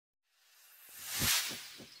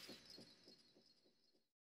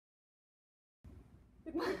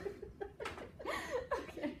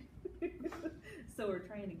Okay. So we're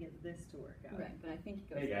trying to get this to work out. Right, but I think it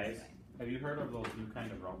goes Hey guys, this way. have you heard of those new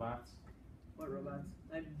kind of robots? What robots?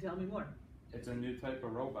 Tell me more. It's a new type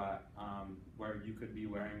of robot where you could be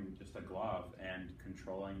wearing just a glove and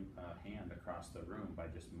controlling a hand across the room by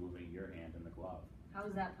just moving your hand in the glove. How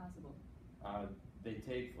is that possible? They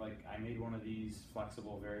take, like, I made one of these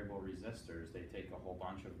flexible variable resistors. They take a whole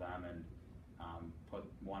bunch of them and put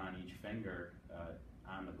one on each finger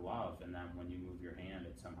on the glove, and then when you move your hand,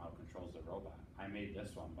 it somehow controls the robot. I made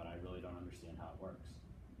this one, but I really don't understand how it works.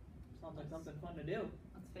 Sounds like something fun to do.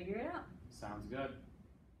 Let's figure it out. Sounds good.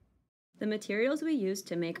 The materials we use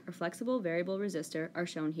to make our flexible variable resistor are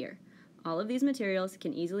shown here. All of these materials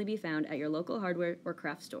can easily be found at your local hardware or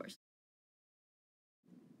craft stores.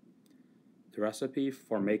 The recipe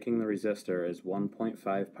for making the resistor is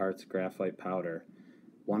 1.5 parts graphite powder,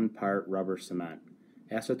 1 part rubber cement.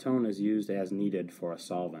 Acetone is used as needed for a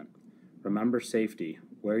solvent. Remember safety.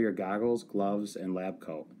 Wear your goggles, gloves, and lab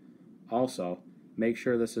coat. Also, make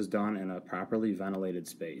sure this is done in a properly ventilated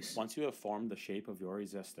space. Once you have formed the shape of your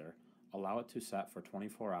resistor, allow it to set for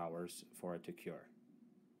 24 hours for it to cure.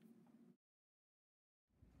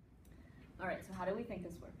 Alright, so how do we think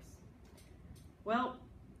this works? Well,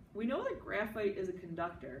 we know that graphite is a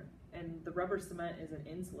conductor and the rubber cement is an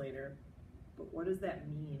insulator, but what does that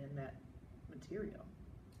mean in that material?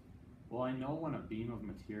 Well, I know when a beam of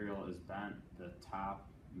material is bent, the top,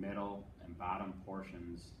 middle, and bottom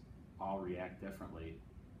portions all react differently.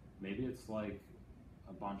 Maybe it's like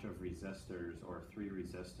a bunch of resistors or 3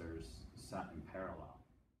 resistors set in parallel.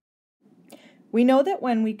 We know that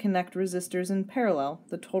when we connect resistors in parallel,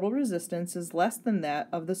 the total resistance is less than that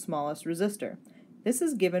of the smallest resistor. This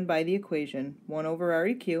is given by the equation 1 over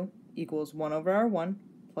Req equals 1 over R1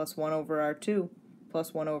 plus 1 over R2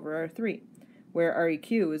 plus 1 over R3, where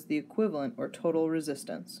Req is the equivalent or total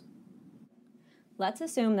resistance. Let's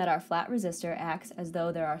assume that our flat resistor acts as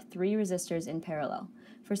though there are 3 resistors in parallel.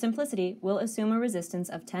 For simplicity, we'll assume a resistance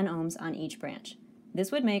of 10 ohms on each branch.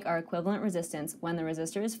 This would make our equivalent resistance when the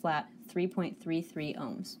resistor is flat 3.33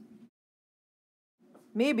 ohms.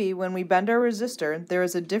 Maybe when we bend our resistor, there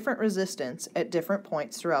is a different resistance at different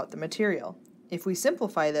points throughout the material. If we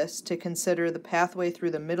simplify this to consider the pathway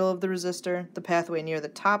through the middle of the resistor, the pathway near the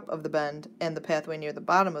top of the bend, and the pathway near the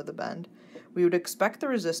bottom of the bend, we would expect the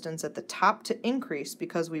resistance at the top to increase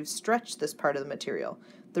because we've stretched this part of the material,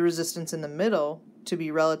 the resistance in the middle to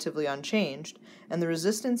be relatively unchanged, and the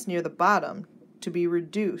resistance near the bottom to be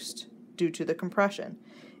reduced due to the compression.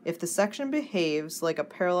 If the section behaves like a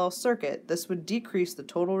parallel circuit, this would decrease the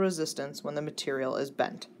total resistance when the material is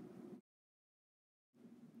bent.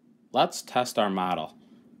 Let's test our model.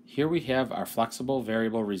 Here we have our flexible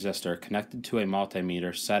variable resistor connected to a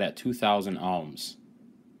multimeter set at 2000 ohms.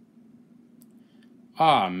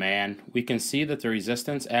 Aw man, we can see that the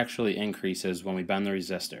resistance actually increases when we bend the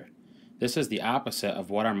resistor. This is the opposite of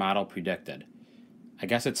what our model predicted. I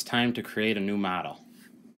guess it's time to create a new model.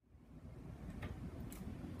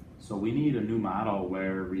 So we need a new model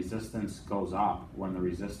where resistance goes up when the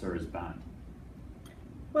resistor is bent.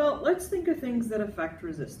 Well, let's think of things that affect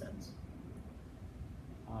resistance.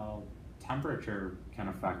 Temperature can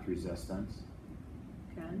affect resistance.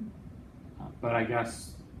 Can? But I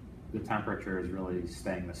guess the temperature is really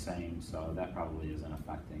staying the same, so that probably isn't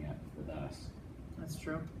affecting it for this. That's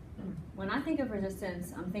true. When I think of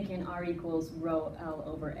resistance, I'm thinking R equals rho L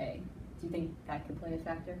over A. Do you think that could play a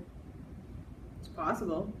factor? It's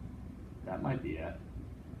possible. That might be it.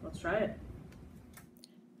 Let's try it.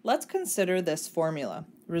 Let's consider this formula.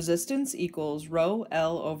 Resistance equals rho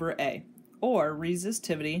L over A, or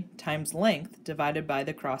resistivity times length divided by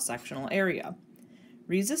the cross-sectional area.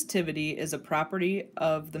 Resistivity is a property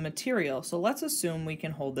of the material, so let's assume we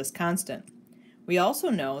can hold this constant. We also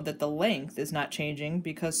know that the length is not changing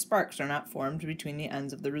because sparks are not formed between the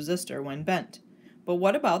ends of the resistor when bent. But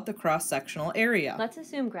what about the cross-sectional area? Let's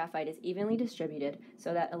assume graphite is evenly distributed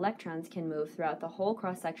so that electrons can move throughout the whole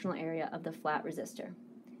cross-sectional area of the flat resistor.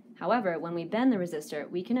 However, when we bend the resistor,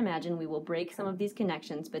 we can imagine we will break some of these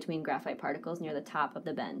connections between graphite particles near the top of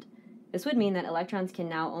the bend. This would mean that electrons can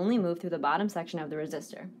now only move through the bottom section of the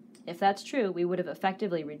resistor. If that's true, we would have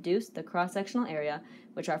effectively reduced the cross-sectional area,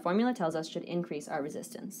 which our formula tells us should increase our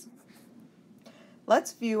resistance.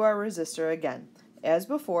 Let's view our resistor again. As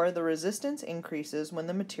before, the resistance increases when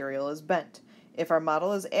the material is bent. If our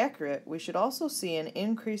model is accurate, we should also see an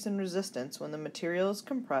increase in resistance when the material is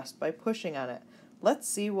compressed by pushing on it. Let's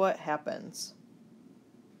see what happens.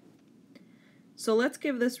 So let's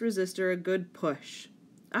give this resistor a good push.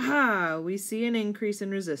 Aha! We see an increase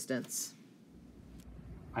in resistance.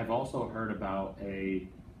 I've also heard about a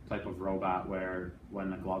type of robot where when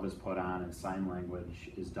the glove is put on and sign language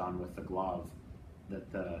is done with the glove,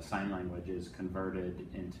 that the sign language is converted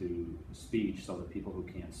into speech so that people who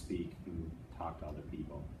can't speak can talk to other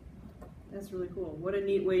people. That's really cool. What a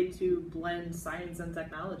neat way to blend science and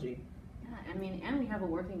technology. Yeah, I mean, and we have a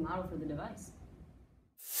working model for the device.